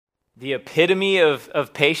The epitome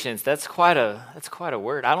of patience. That's quite a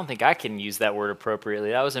word. I don't think I can use that word appropriately.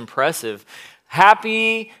 That was impressive.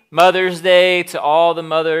 Happy Mother's Day to all the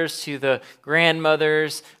mothers, to the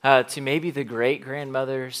grandmothers, to maybe the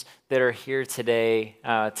great-grandmothers that are here today.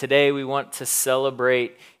 Today we want to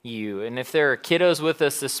celebrate you. And if there are kiddos with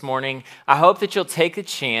us this morning, I hope that you'll take a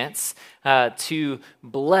chance to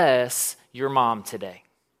bless your mom today.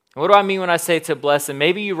 What do I mean when I say to bless them?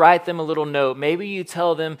 Maybe you write them a little note. Maybe you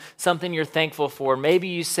tell them something you're thankful for. Maybe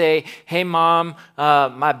you say, hey, Mom,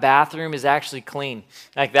 my bathroom is actually clean.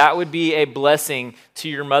 Like that would be a blessing to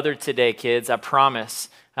your mother today, kids. I promise.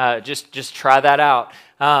 Just try that out.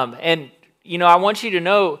 And I want you to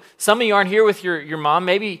know, some of you aren't here with your mom.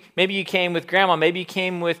 Maybe you came with grandma. Maybe you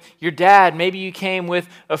came with your dad. Maybe you came with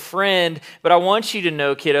a friend. But I want you to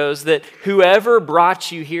know, kiddos, that whoever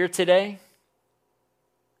brought you here today,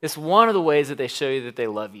 it's one of the ways that they show you that they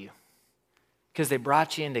love you, because they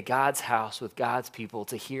brought you into God's house with God's people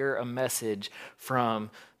to hear a message from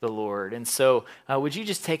the Lord. And so would you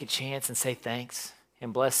just take a chance and say thanks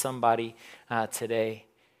and bless somebody today?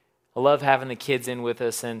 I love having the kids in with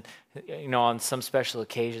us, and on some special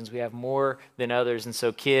occasions we have more than others. And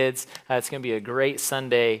so kids, it's going to be a great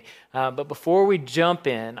Sunday. But before we jump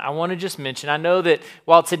in, I want to just mention, I know that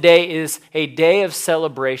while today is a day of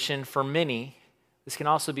celebration for many, this can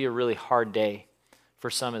also be a really hard day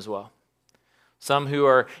for some as well. Some who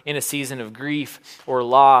are in a season of grief or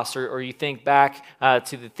loss, or you think back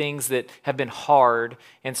to the things that have been hard.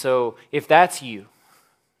 And so if that's you,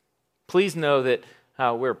 please know that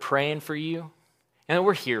we're praying for you and that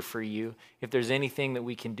we're here for you if there's anything that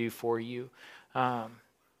we can do for you.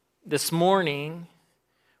 This morning,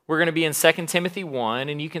 we're going to be in 2 Timothy 1,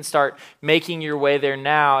 and you can start making your way there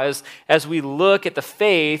now as we look at the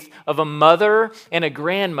faith of a mother and a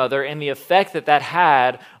grandmother and the effect that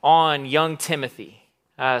had on young Timothy.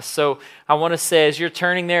 So I want to say, as you're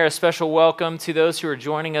turning there, a special welcome to those who are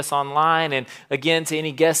joining us online, and again, to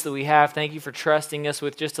any guests that we have, thank you for trusting us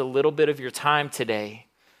with just a little bit of your time today.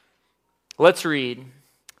 Let's read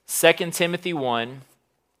 2 Timothy 1.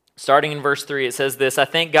 Starting in verse 3, it says this: I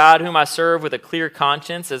thank God whom I serve with a clear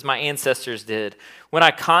conscience, as my ancestors did, when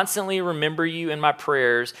I constantly remember you in my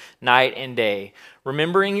prayers night and day.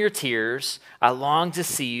 Remembering your tears, I long to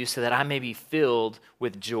see you so that I may be filled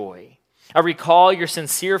with joy. I recall your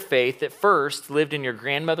sincere faith that first lived in your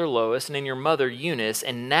grandmother Lois and in your mother Eunice,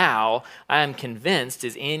 and now I am convinced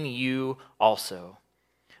is in you also.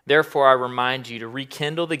 Therefore, I remind you to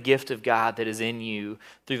rekindle the gift of God that is in you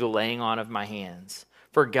through the laying on of my hands.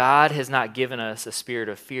 For God has not given us a spirit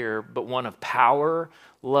of fear, but one of power,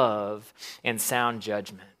 love, and sound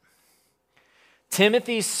judgment.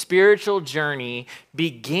 Timothy's spiritual journey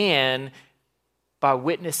began by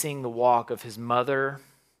witnessing the walk of his mother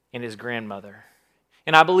and his grandmother.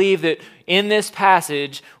 And I believe that in this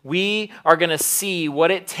passage, we are going to see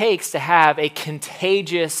what it takes to have a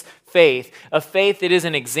contagious faith, a faith that is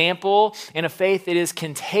an example, and a faith that is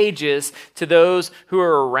contagious to those who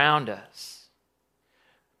are around us.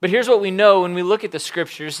 But here's what we know when we look at the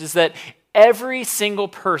scriptures is that every single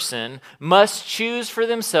person must choose for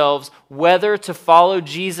themselves whether to follow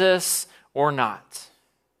Jesus or not.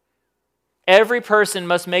 Every person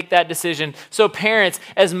must make that decision. So parents,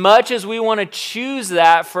 as much as we want to choose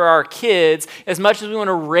that for our kids, as much as we want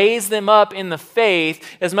to raise them up in the faith,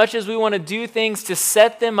 as much as we want to do things to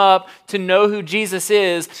set them up to know who Jesus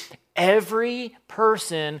is, every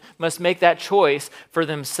person must make that choice for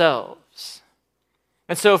themselves.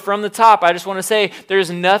 And so from the top, I just want to say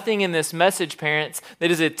there's nothing in this message, parents,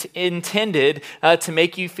 that is intended to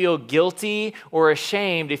make you feel guilty or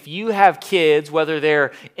ashamed if you have kids, whether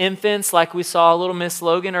they're infants like we saw little Miss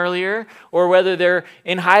Logan earlier, or whether they're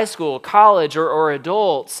in high school, college, or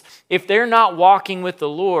adults. If they're not walking with the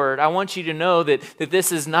Lord, I want you to know that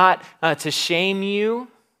this is not to shame you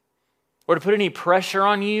or to put any pressure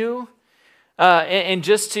on you. And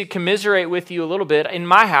just to commiserate with you a little bit, in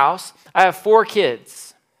my house, I have 4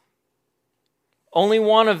 kids. Only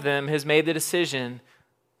one of them has made the decision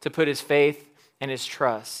to put his faith and his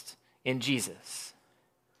trust in Jesus.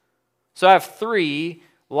 So I have 3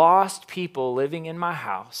 lost people living in my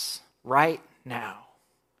house right now.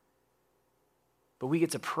 But we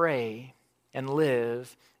get to pray and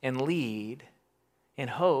live and lead in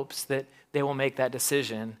hopes that they will make that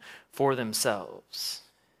decision for themselves.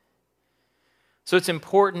 So it's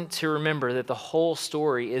important to remember that the whole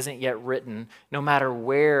story isn't yet written, no matter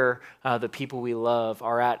where the people we love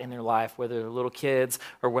are at in their life, whether they're little kids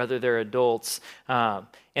or whether they're adults. And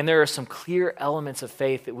there are some clear elements of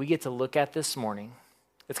faith that we get to look at this morning.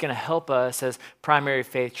 It's going to help us as primary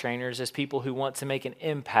faith trainers, as people who want to make an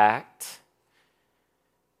impact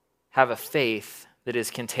have a faith that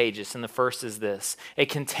is contagious. And the first is this: a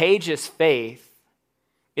contagious faith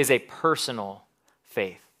is a personal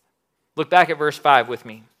faith. Look back at verse 5 with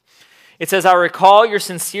me. It says, I recall your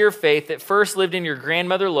sincere faith that first lived in your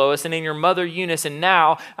grandmother Lois and in your mother Eunice, and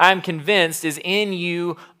now I am convinced is in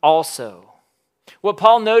you also. What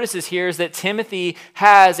Paul notices here is that Timothy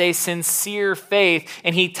has a sincere faith,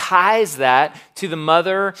 and he ties that to the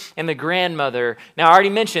mother and the grandmother. Now, I already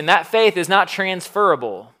mentioned that faith is not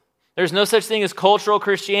transferable. There's no such thing as cultural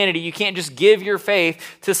Christianity. You can't just give your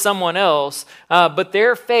faith to someone else. But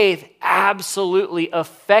their faith absolutely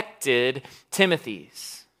affected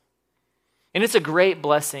Timothy's. And it's a great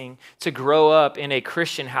blessing to grow up in a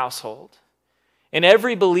Christian household. And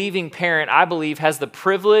every believing parent, I believe, has the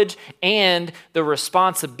privilege and the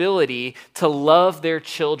responsibility to love their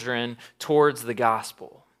children towards the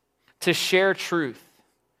gospel, to share truth,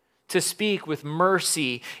 to speak with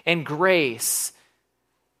mercy and grace.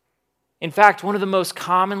 In fact, one of the most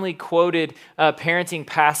commonly quoted parenting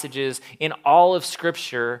passages in all of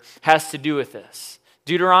Scripture has to do with this.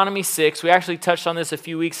 Deuteronomy 6, we actually touched on this a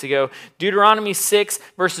few weeks ago. Deuteronomy 6,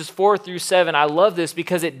 verses 4 through 7. I love this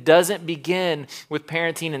because it doesn't begin with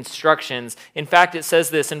parenting instructions. In fact, it says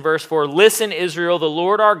this in verse 4, Listen, Israel, the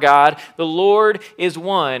Lord our God, the Lord is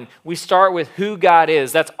one. We start with who God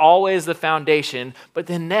is. That's always the foundation. But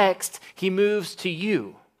then next, he moves to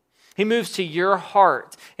you. He moves to your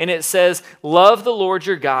heart, and it says, love the Lord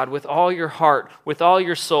your God with all your heart, with all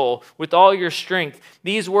your soul, with all your strength.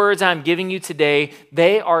 These words I'm giving you today,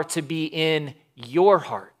 they are to be in your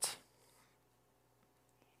heart.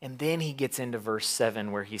 And then he gets into verse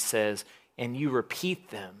 7 where he says, and you repeat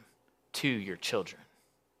them to your children.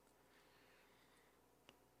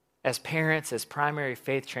 As parents, as primary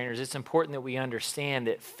faith trainers, it's important that we understand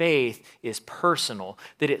that faith is personal,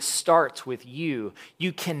 that it starts with you.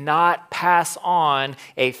 You cannot pass on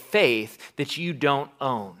a faith that you don't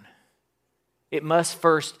own. It must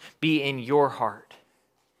first be in your heart.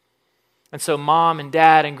 And so mom and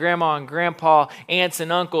dad and grandma and grandpa, aunts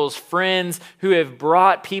and uncles, friends who have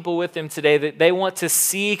brought people with them today that they want to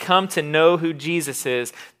see come to know who Jesus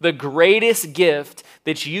is, the greatest gift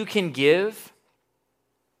that you can give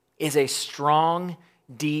is a strong,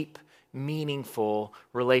 deep, meaningful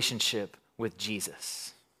relationship with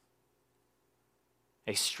Jesus.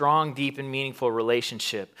 A strong, deep, and meaningful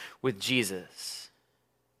relationship with Jesus.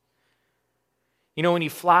 You know, when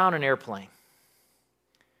you fly on an airplane,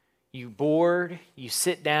 you board, you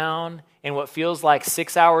sit down, and what feels like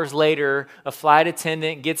 6 hours later, a flight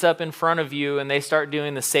attendant gets up in front of you and they start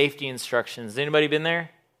doing the safety instructions. Anybody been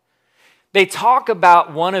there? They talk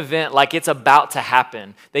about one event like it's about to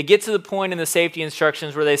happen. They get to the point in the safety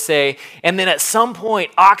instructions where they say, and then at some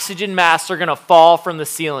point, oxygen masks are going to fall from the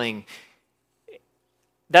ceiling.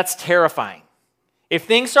 That's terrifying. If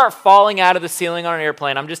things start falling out of the ceiling on an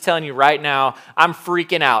airplane, I'm just telling you right now, I'm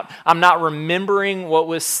freaking out. I'm not remembering what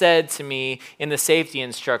was said to me in the safety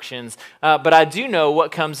instructions, but I do know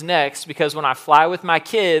what comes next because when I fly with my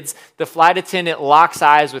kids, the flight attendant locks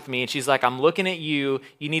eyes with me and she's like, I'm looking at you.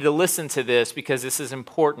 You need to listen to this because this is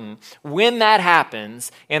important. When that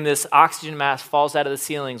happens and this oxygen mask falls out of the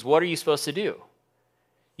ceilings, what are you supposed to do?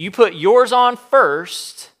 You put yours on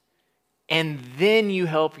first and then you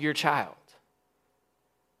help your child.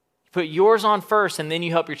 Put yours on first and then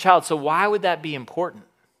you help your child. So why would that be important?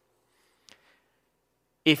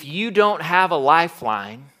 If you don't have a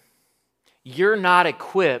lifeline, you're not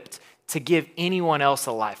equipped to give anyone else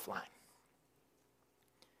a lifeline.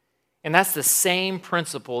 And that's the same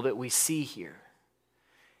principle that we see here.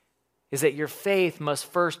 Is that your faith must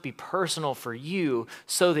first be personal for you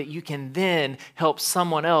so that you can then help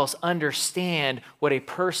someone else understand what a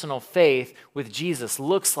personal faith with Jesus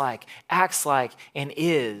looks like, acts like, and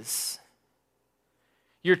is.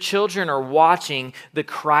 Your children are watching the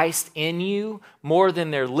Christ in you more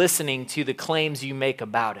than they're listening to the claims you make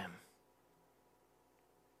about him.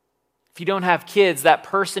 If you don't have kids, that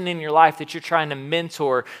person in your life that you're trying to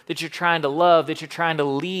mentor, that you're trying to love, that you're trying to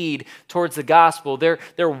lead towards the gospel, they're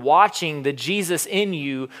watching the Jesus in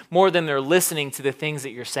you more than they're listening to the things that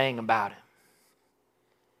you're saying about him.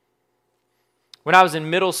 When I was in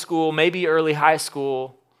middle school, maybe early high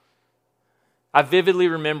school, I vividly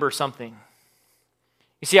remember something.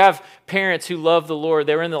 You see, I have parents who love the Lord.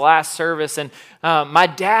 They were in the last service, and my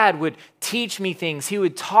dad would teach me things. He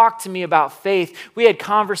would talk to me about faith. We had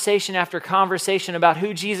conversation after conversation about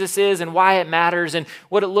who Jesus is and why it matters and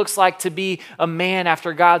what it looks like to be a man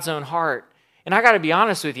after God's own heart. And I got to be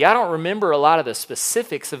honest with you, I don't remember a lot of the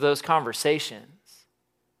specifics of those conversations.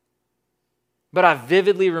 But I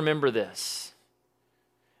vividly remember this.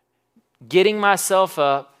 Getting myself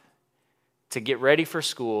up to get ready for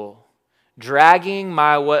school, dragging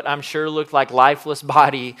my what I'm sure looked like lifeless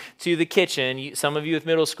body to the kitchen. Some of you with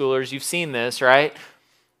middle schoolers, you've seen this, right?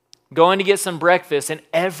 Going to get some breakfast, and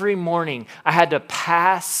every morning I had to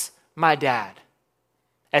pass my dad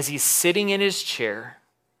as he's sitting in his chair,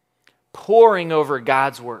 poring over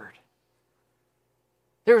God's word.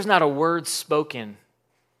 There was not a word spoken,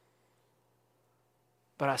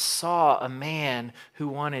 but I saw a man who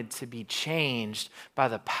wanted to be changed by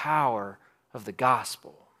the power of the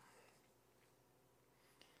gospel.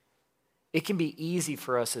 It can be easy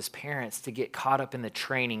for us as parents to get caught up in the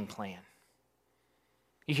training plan.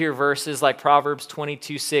 You hear verses like Proverbs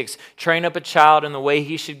 22:6, train up a child in the way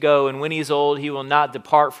he should go, and when he's old, he will not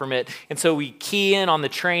depart from it. And so we key in on the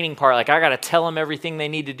training part, like I got to tell them everything they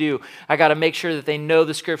need to do. I got to make sure that they know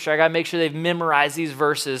the scripture. I got to make sure they've memorized these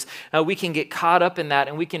verses. We can get caught up in that,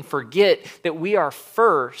 and we can forget that we are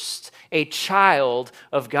first a child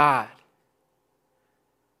of God.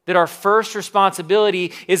 That our first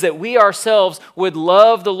responsibility is that we ourselves would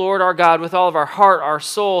love the Lord our God with all of our heart, our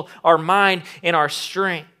soul, our mind, and our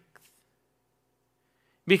strength.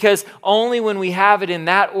 Because only when we have it in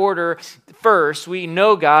that order, first, we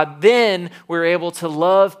know God, then we're able to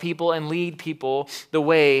love people and lead people the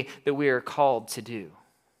way that we are called to do.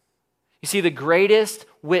 You see, the greatest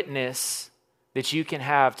witness that you can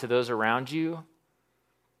have to those around you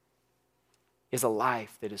is a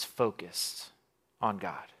life that is focused on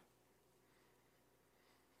God.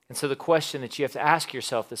 And so the question that you have to ask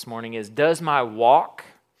yourself this morning is, does my walk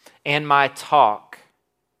and my talk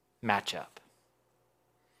match up?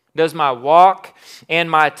 Does my walk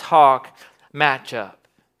and my talk match up?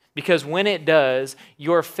 Because when it does,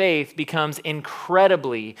 your faith becomes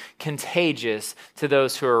incredibly contagious to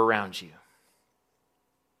those who are around you.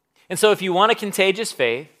 And so if you want a contagious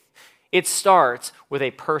faith, it starts with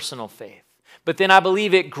a personal faith. But then I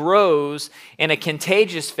believe it grows, and a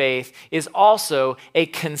contagious faith is also a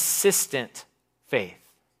consistent faith.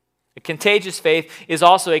 A contagious faith is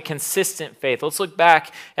also a consistent faith. Let's look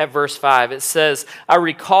back at verse 5. It says, I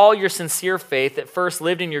recall your sincere faith that first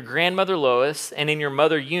lived in your grandmother Lois and in your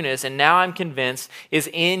mother Eunice, and now I'm convinced is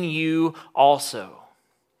in you also.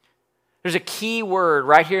 There's a key word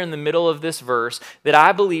right here in the middle of this verse that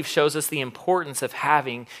I believe shows us the importance of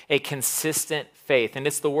having a consistent faith, and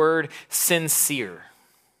it's the word sincere.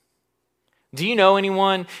 Do you know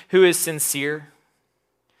anyone who is sincere?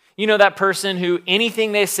 You know that person who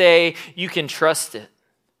anything they say, you can trust it.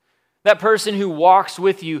 That person who walks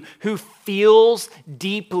with you, who feels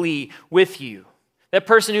deeply with you. That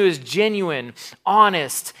person who is genuine,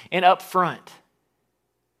 honest, and upfront.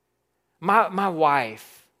 My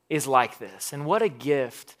wife is like this. And what a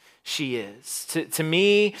gift she is to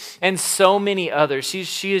me and so many others.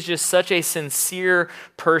 She is just such a sincere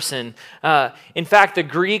person. In fact, the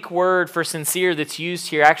Greek word for sincere that's used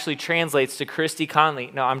here actually translates to Christy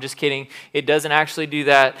Conley. No, I'm just kidding. It doesn't actually do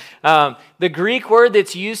that. The Greek word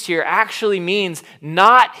that's used here actually means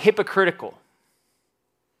not hypocritical.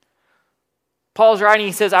 Paul's writing,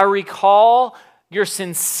 he says, I recall your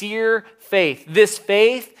sincere faith. This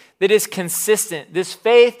faith that is consistent. This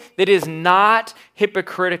faith that is not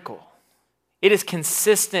hypocritical. It is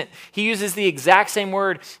consistent. He uses the exact same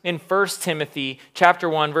word in 1 Timothy chapter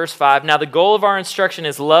 1, verse 5. Now the goal of our instruction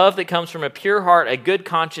is love that comes from a pure heart, a good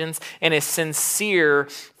conscience, and a sincere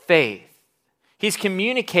faith. He's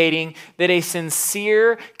communicating that a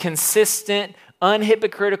sincere, consistent,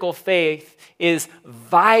 unhypocritical faith is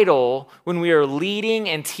vital when we are leading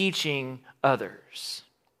and teaching others.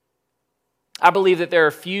 I believe that there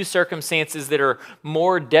are few circumstances that are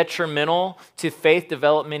more detrimental to faith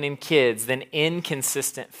development in kids than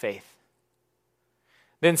inconsistent faith.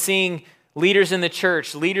 Than seeing leaders in the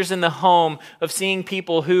church, leaders in the home, of seeing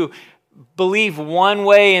people who believe one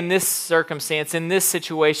way in this circumstance, in this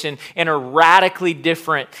situation, and are radically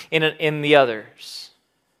different in the others.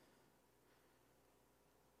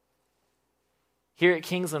 Here at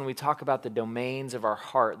Kingsland, we talk about the domains of our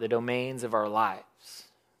heart, the domains of our lives.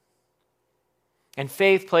 And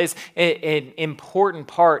faith plays an important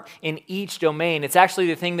part in each domain. It's actually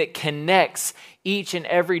the thing that connects each and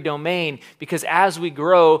every domain, because as we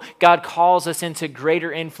grow, God calls us into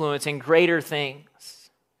greater influence and greater things.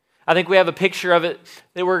 I think we have a picture of it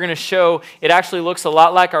that we're going to show. It actually looks a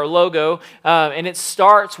lot like our logo, and it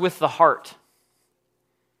starts with the heart.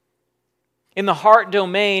 In the heart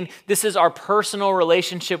domain, this is our personal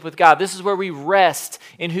relationship with God. This is where we rest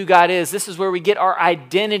in who God is. This is where we get our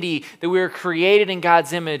identity, that we are created in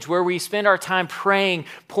God's image, where we spend our time praying,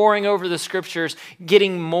 poring over the scriptures,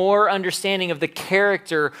 getting more understanding of the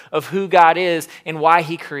character of who God is and why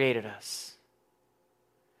he created us.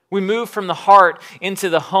 We move from the heart into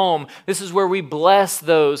the home. This is where we bless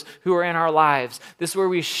those who are in our lives. This is where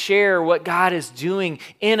we share what God is doing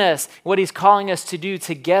in us, what He's calling us to do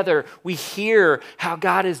together. We hear how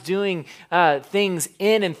God is doing things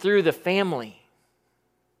in and through the family.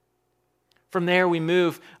 From there, we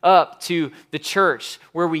move up to the church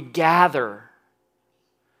where we gather.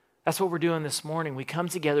 That's what we're doing this morning. We come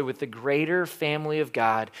together with the greater family of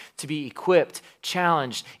God to be equipped,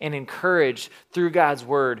 challenged, and encouraged through God's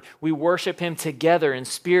word. We worship Him together in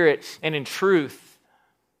spirit and in truth.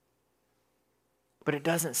 But it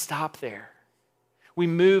doesn't stop there. We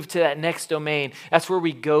move to that next domain. That's where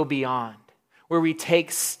we go beyond, where we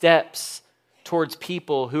take steps towards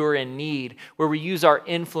people who are in need, where we use our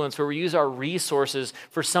influence, where we use our resources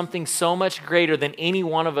for something so much greater than any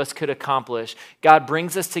one of us could accomplish. God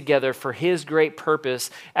brings us together for His great purpose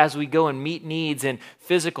as we go and meet needs in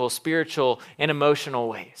physical, spiritual, and emotional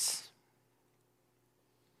ways.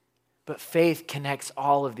 But faith connects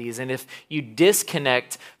all of these, and if you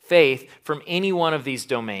disconnect faith from any one of these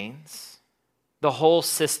domains, the whole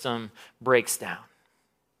system breaks down.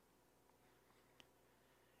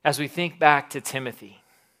 As we think back to Timothy,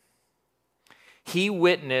 he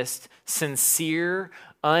witnessed sincere,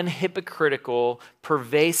 unhypocritical,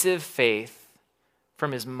 pervasive faith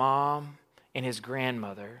from his mom and his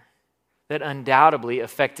grandmother that undoubtedly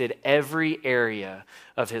affected every area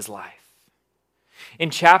of his life. In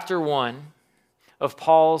chapter 1 of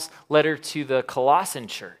Paul's letter to the Colossian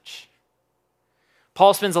church,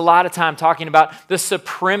 Paul spends a lot of time talking about the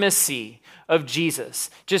supremacy of Jesus,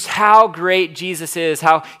 just how great Jesus is,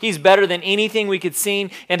 how He's better than anything we could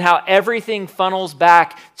see, and how everything funnels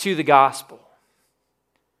back to the gospel.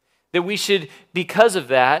 That we should, because of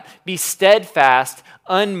that, be steadfast,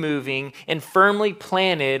 unmoving, and firmly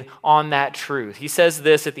planted on that truth. He says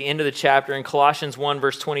this at the end of the chapter in Colossians 1,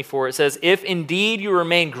 verse 24. It says, "If indeed you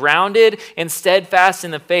remain grounded and steadfast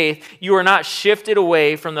in the faith, you are not shifted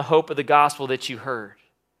away from the hope of the gospel that you heard."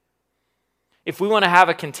 If we want to have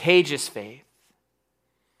a contagious faith,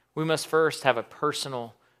 we must first have a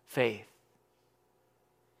personal faith.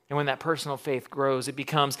 And when that personal faith grows, it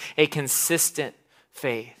becomes a consistent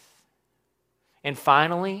faith. And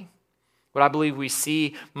finally, what I believe we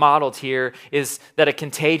see modeled here is that a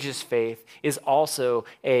contagious faith is also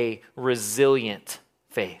a resilient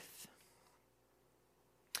faith.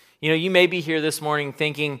 You know, you may be here this morning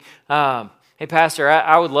thinking, hey, Pastor,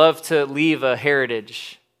 I would love to leave a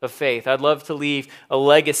heritage of faith. I'd love to leave a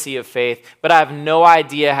legacy of faith, but I have no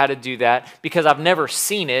idea how to do that because I've never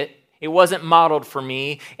seen it. It wasn't modeled for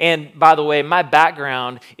me. And by the way, my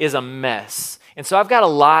background is a mess. And so I've got a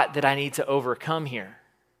lot that I need to overcome here.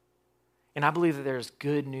 And I believe that there's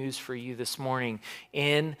good news for you this morning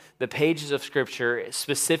in the pages of Scripture,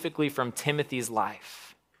 specifically from Timothy's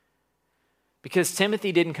life. Because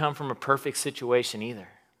Timothy didn't come from a perfect situation either.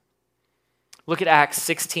 Look at Acts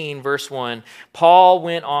 16, verse 1. Paul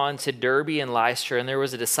went on to Derbe and Lystra, and there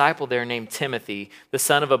was a disciple there named Timothy, the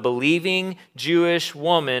son of a believing Jewish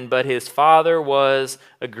woman, but his father was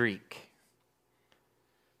a Greek.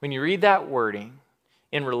 When you read that wording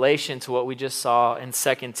in relation to what we just saw in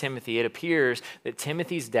 2 Timothy, it appears that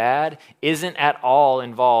Timothy's dad isn't at all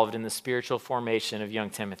involved in the spiritual formation of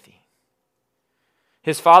young Timothy.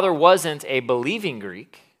 His father wasn't a believing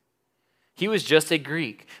Greek. He was just a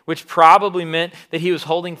Greek, which probably meant that he was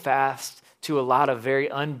holding fast to a lot of very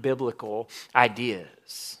unbiblical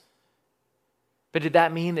ideas. But did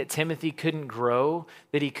that mean that Timothy couldn't grow,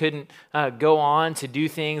 that he couldn't go on to do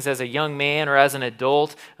things as a young man or as an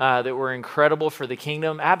adult that were incredible for the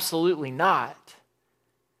kingdom? Absolutely not.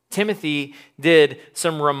 Timothy did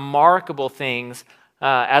some remarkable things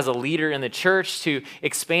as a leader in the church to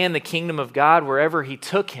expand the kingdom of God wherever he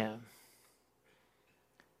took him.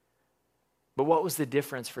 But what was the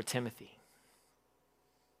difference for Timothy?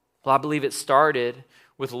 Well, I believe it started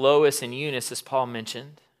with Lois and Eunice, as Paul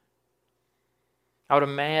mentioned. I would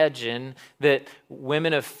imagine that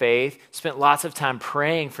women of faith spent lots of time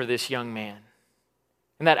praying for this young man.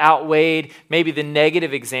 And that outweighed maybe the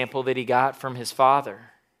negative example that he got from his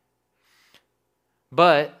father.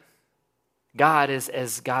 But God,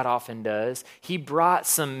 as God often does, he brought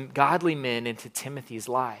some godly men into Timothy's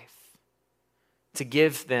life to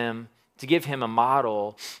give him a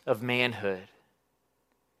model of manhood.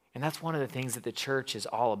 And that's one of the things that the church is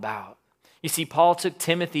all about. You see, Paul took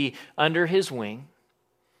Timothy under his wing,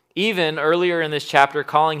 even earlier in this chapter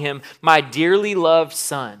calling him my dearly loved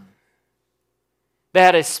son. They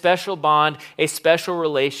had a special bond, a special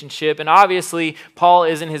relationship, and obviously Paul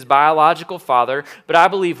isn't his biological father, but I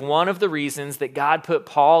believe one of the reasons that God put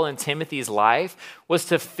Paul in Timothy's life was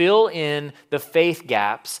to fill in the faith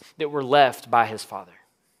gaps that were left by his father.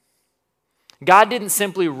 God didn't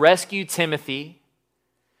simply rescue Timothy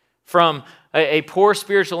from a poor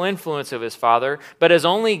spiritual influence of his father, but as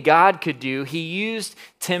only God could do, he used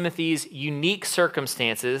Timothy's unique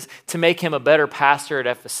circumstances to make him a better pastor at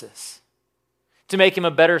Ephesus, to make him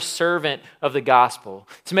a better servant of the gospel,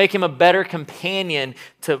 to make him a better companion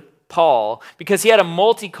to Paul. Because he had a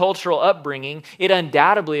multicultural upbringing, it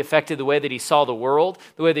undoubtedly affected the way that he saw the world,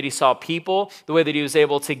 the way that he saw people, the way that he was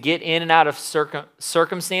able to get in and out of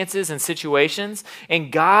circumstances and situations. And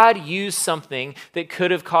God used something that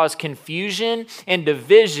could have caused confusion and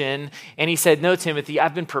division. And he said, no, Timothy,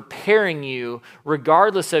 I've been preparing you,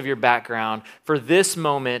 regardless of your background, for this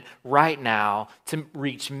moment right now to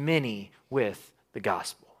reach many with the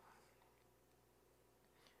gospel.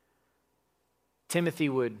 Timothy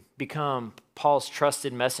would become Paul's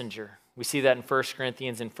trusted messenger. We see that in 1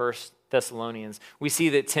 Corinthians and 1 Thessalonians. We see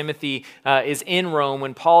that Timothy is in Rome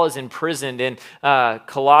when Paul is imprisoned in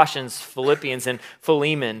Colossians, Philippians, and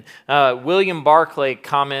Philemon. William Barclay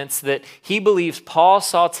comments that he believes Paul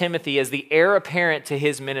saw Timothy as the heir apparent to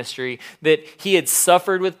his ministry, that he had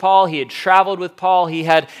suffered with Paul, he had traveled with Paul, he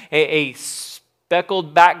had a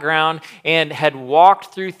speckled background and had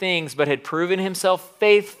walked through things, but had proven himself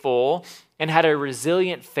faithful and had a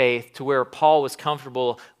resilient faith to where Paul was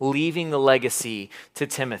comfortable leaving the legacy to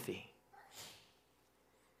Timothy.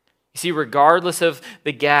 You see, regardless of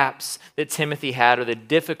the gaps that Timothy had or the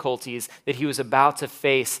difficulties that he was about to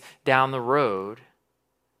face down the road,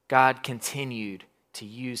 God continued to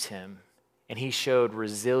use him, and he showed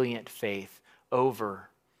resilient faith over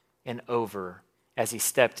and over as he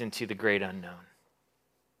stepped into the great unknown.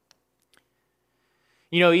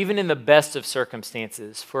 You know, even in the best of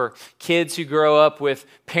circumstances, for kids who grow up with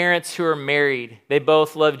parents who are married, they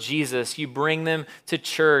both love Jesus, you bring them to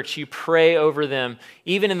church, you pray over them.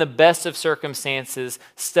 Even in the best of circumstances,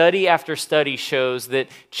 study after study shows that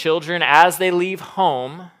children, as they leave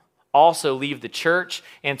home, also leave the church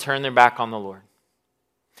and turn their back on the Lord.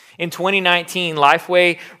 In 2019,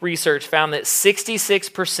 Lifeway research found that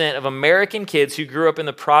 66% of American kids who grew up in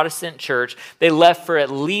the Protestant church, they left for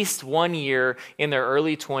at least 1 year in their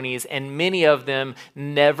early 20s, and many of them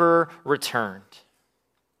never returned.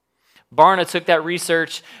 Barna took that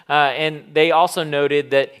research, and they also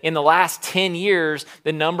noted that in the last 10 years,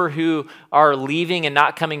 the number who are leaving and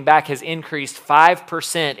not coming back has increased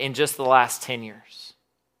 5% in just the last 10 years.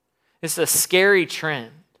 This is a scary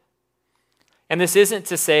trend. And this isn't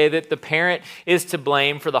to say that the parent is to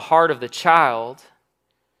blame for the heart of the child,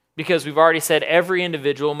 because we've already said every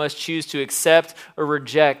individual must choose to accept or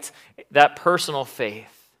reject that personal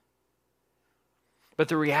faith. But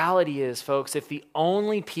the reality is, folks, if the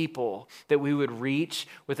only people that we would reach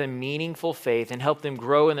with a meaningful faith and help them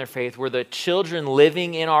grow in their faith were the children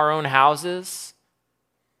living in our own houses,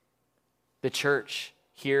 the church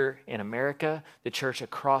here in America, the church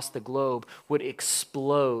across the globe would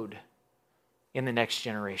explode in the next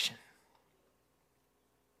generation.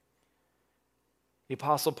 The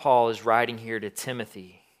Apostle Paul is writing here to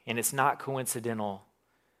Timothy, and it's not coincidental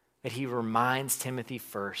that he reminds Timothy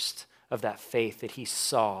first of that faith that he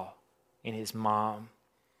saw in his mom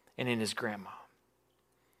and in his grandma.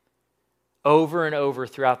 Over and over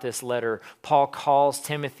throughout this letter, Paul calls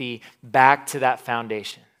Timothy back to that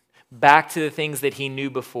foundation, back to the things that he knew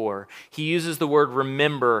before. He uses the word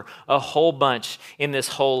remember a whole bunch in this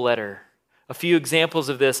whole letter. A few examples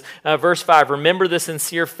of this. Verse 5, remember the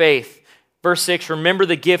sincere faith. Verse 6, remember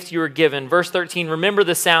the gift you were given. Verse 13, remember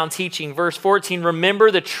the sound teaching. Verse 14, remember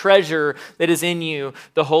the treasure that is in you,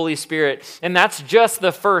 the Holy Spirit. And that's just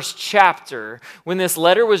the first chapter. When this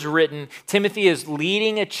letter was written, Timothy is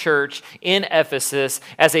leading a church in Ephesus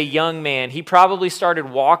as a young man. He probably started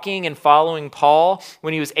walking and following Paul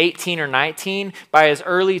when he was 18 or 19. By his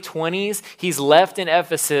early 20s, he's left in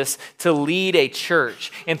Ephesus to lead a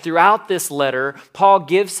church. And throughout this letter, Paul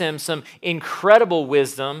gives him some incredible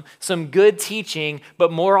wisdom, some good teaching, but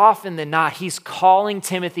more often than not, he's calling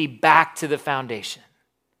Timothy back to the foundation.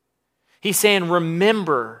 He's saying,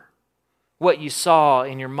 remember what you saw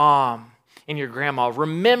in your mom and your grandma.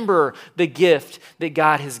 Remember the gift that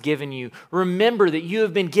God has given you. Remember that you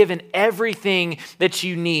have been given everything that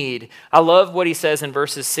you need. I love what he says in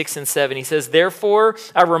verses 6 and 7. He says, therefore,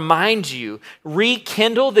 I remind you,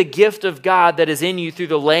 rekindle the gift of God that is in you through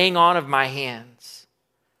the laying on of my hands.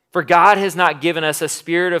 For God has not given us a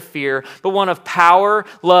spirit of fear, but one of power,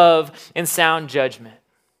 love, and sound judgment.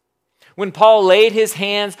 When Paul laid his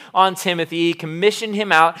hands on Timothy, he commissioned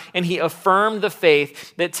him out and he affirmed the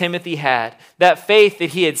faith that Timothy had. That faith that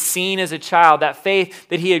he had seen as a child, that faith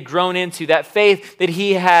that he had grown into, that faith that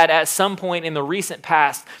he had at some point in the recent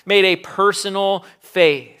past made a personal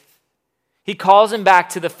faith. He calls him back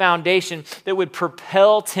to the foundation that would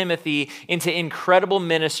propel Timothy into incredible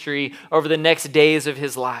ministry over the next days of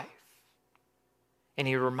his life. And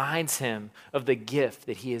he reminds him of the gift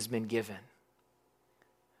that he has been given.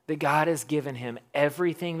 That God has given him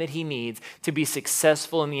everything that he needs to be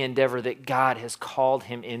successful in the endeavor that God has called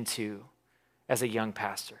him into as a young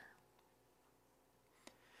pastor.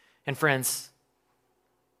 And friends,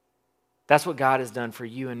 that's what God has done for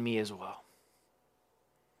you and me as well.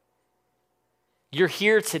 You're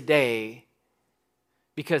here today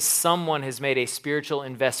because someone has made a spiritual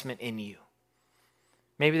investment in you.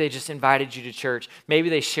 Maybe they just invited you to church. Maybe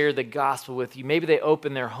they shared the gospel with you. Maybe they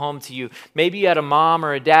opened their home to you. Maybe you had a mom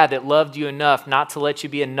or a dad that loved you enough not to let you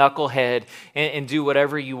be a knucklehead and do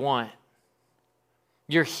whatever you want.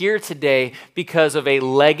 You're here today because of a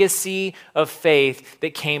legacy of faith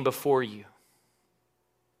that came before you.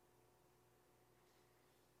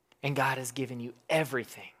 And God has given you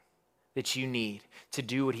everything that you need to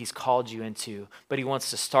do what he's called you into. But he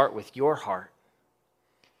wants to start with your heart.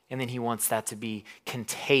 And then he wants that to be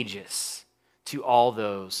contagious to all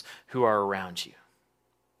those who are around you.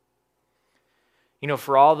 You know,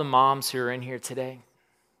 for all the moms who are in here today,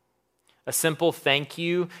 a simple thank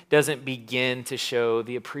you doesn't begin to show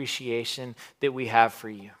the appreciation that we have for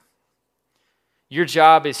you. Your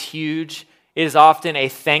job is huge. It is often a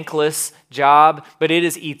thankless job, but it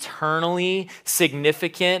is eternally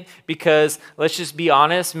significant because, let's just be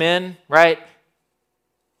honest, men, right?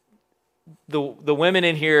 The women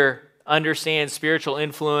in here understand spiritual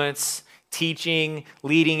influence, teaching,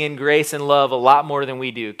 leading in grace and love a lot more than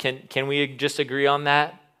we do. Can we just agree on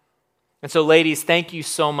that? And so, ladies, thank you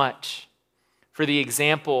so much for the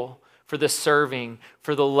example, for the serving,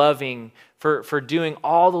 for the loving, for doing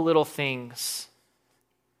all the little things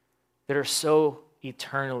that are so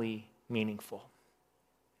eternally meaningful.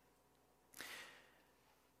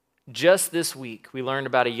 Just this week, we learned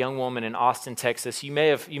about a young woman in Austin, Texas. You may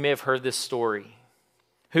have heard this story.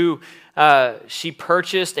 Who she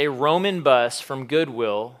purchased a Roman bust from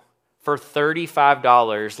Goodwill for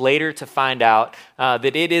 $35. Later, to find out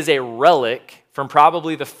that it is a relic from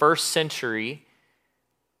probably the 1st century,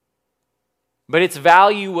 but its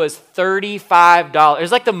value was $35.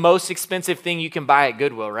 It's like the most expensive thing you can buy at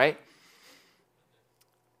Goodwill, right?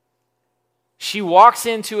 She walks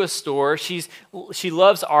into a store. She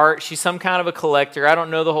loves art. She's some kind of a collector. I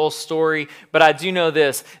don't know the whole story, but I do know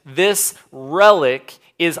this. This relic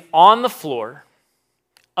is on the floor,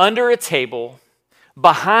 under a table,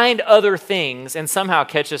 behind other things, and somehow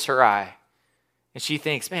catches her eye. And she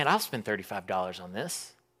thinks, man, I'll spend $35 on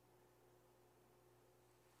this.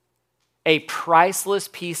 A priceless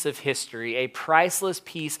piece of history, a priceless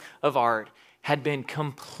piece of art had been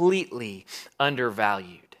completely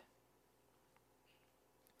undervalued.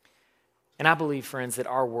 And I believe, friends, that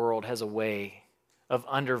our world has a way of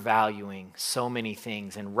undervaluing so many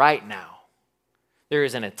things. And right now, there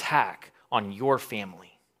is an attack on your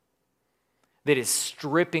family that is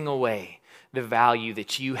stripping away the value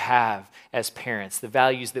that you have as parents, the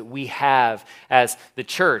values that we have as the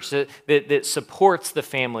church that supports the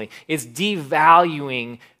family. It's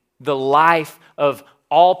devaluing the life of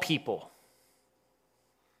all people.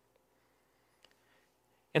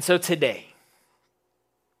 And so today,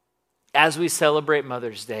 as we celebrate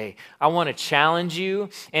Mother's Day, I want to challenge you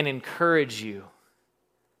and encourage you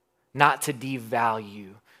not to devalue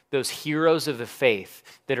those heroes of the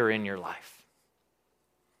faith that are in your life.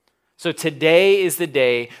 So today is the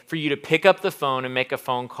day for you to pick up the phone and make a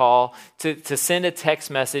phone call, to send a text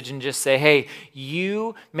message and just say, hey,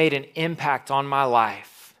 you made an impact on my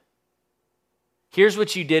life. Here's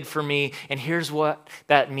what you did for me, and here's what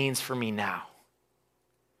that means for me now.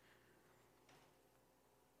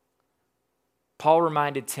 Paul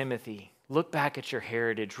reminded Timothy, look back at your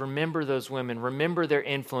heritage. Remember those women. Remember their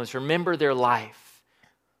influence. Remember their life.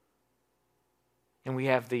 And we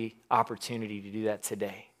have the opportunity to do that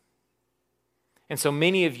today. And so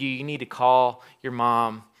many of you, you need to call your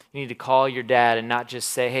mom. You need to call your dad and not just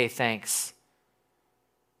say, hey, thanks.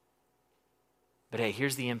 But hey,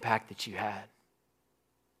 here's the impact that you had.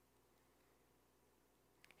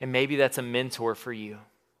 And maybe that's a mentor for you.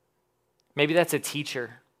 Maybe that's a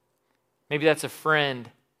teacher. Maybe that's a friend.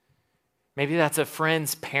 Maybe that's a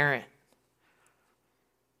friend's parent.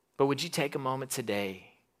 But would you take a moment today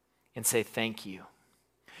and say thank you?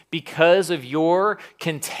 Because of your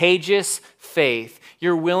contagious faith,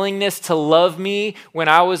 your willingness to love me when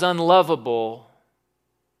I was unlovable,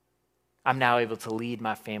 I'm now able to lead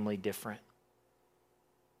my family different.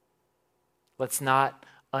 Let's not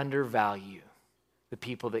undervalue the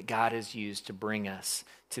people that God has used to bring us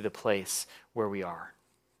to the place where we are.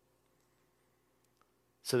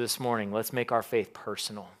 So this morning, let's make our faith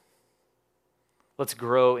personal. Let's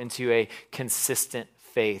grow into a consistent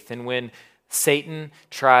faith. And when Satan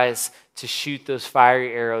tries to shoot those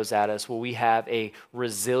fiery arrows at us, will we have a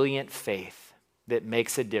resilient faith that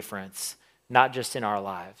makes a difference, not just in our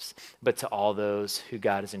lives, but to all those who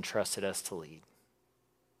God has entrusted us to lead.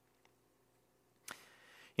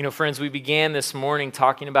 You know, friends, we began this morning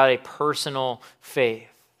talking about a personal faith.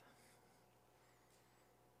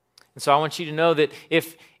 And so I want you to know that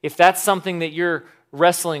if that's something that you're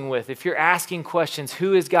wrestling with, if you're asking questions,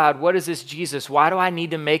 who is God? What is this Jesus? Why do I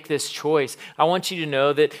need to make this choice? I want you to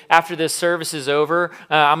know that after this service is over,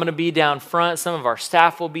 I'm going to be down front. Some of our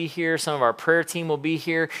staff will be here. Some of our prayer team will be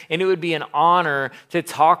here. And it would be an honor to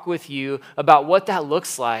talk with you about what that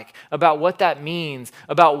looks like, about what that means,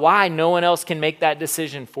 about why no one else can make that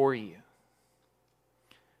decision for you.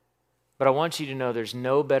 But I want you to know there's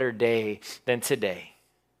no better day than today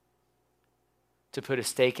to put a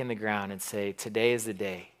stake in the ground and say, today is the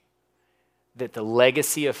day that the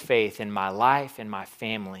legacy of faith in my life and my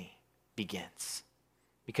family begins.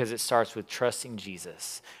 Because it starts with trusting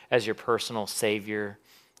Jesus as your personal Savior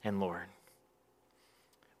and Lord.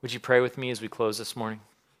 Would you pray with me as we close this morning?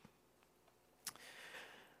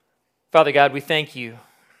 Father God, we thank you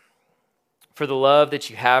for the love that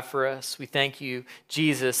you have for us. We thank you,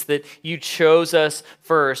 Jesus, that you chose us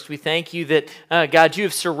first. We thank you that, God, you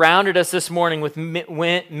have surrounded us this morning with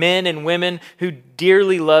men and women who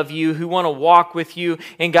dearly love you, who want to walk with you,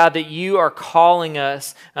 and God, that you are calling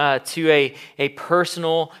us to a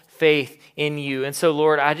personal faith in you. And so,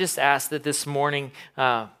 Lord, I just ask that this morning,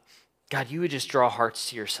 God, you would just draw hearts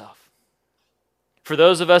to yourself. For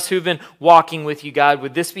those of us who've been walking with you, God,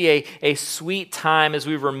 would this be a sweet time as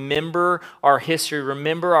we remember our history,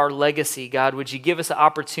 remember our legacy? God, would you give us the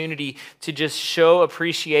opportunity to just show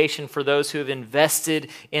appreciation for those who have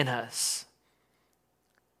invested in us?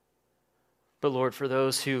 But Lord, for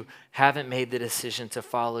those who haven't made the decision to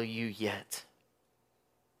follow you yet,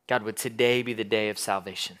 God, would today be the day of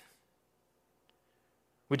salvation?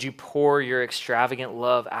 Would you pour your extravagant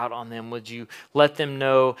love out on them? Would you let them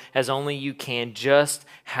know, as only you can, just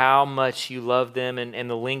how much you love them and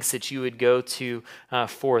the lengths that you would go to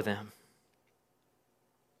for them?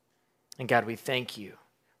 And God, we thank you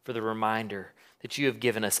for the reminder that you have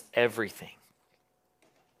given us everything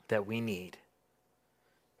that we need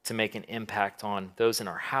to make an impact on those in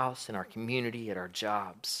our house, in our community, at our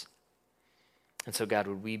jobs. And so, God,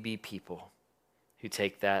 would we be people who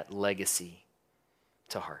take that legacy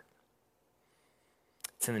to heart?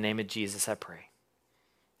 It's in the name of Jesus I pray.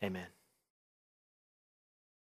 Amen.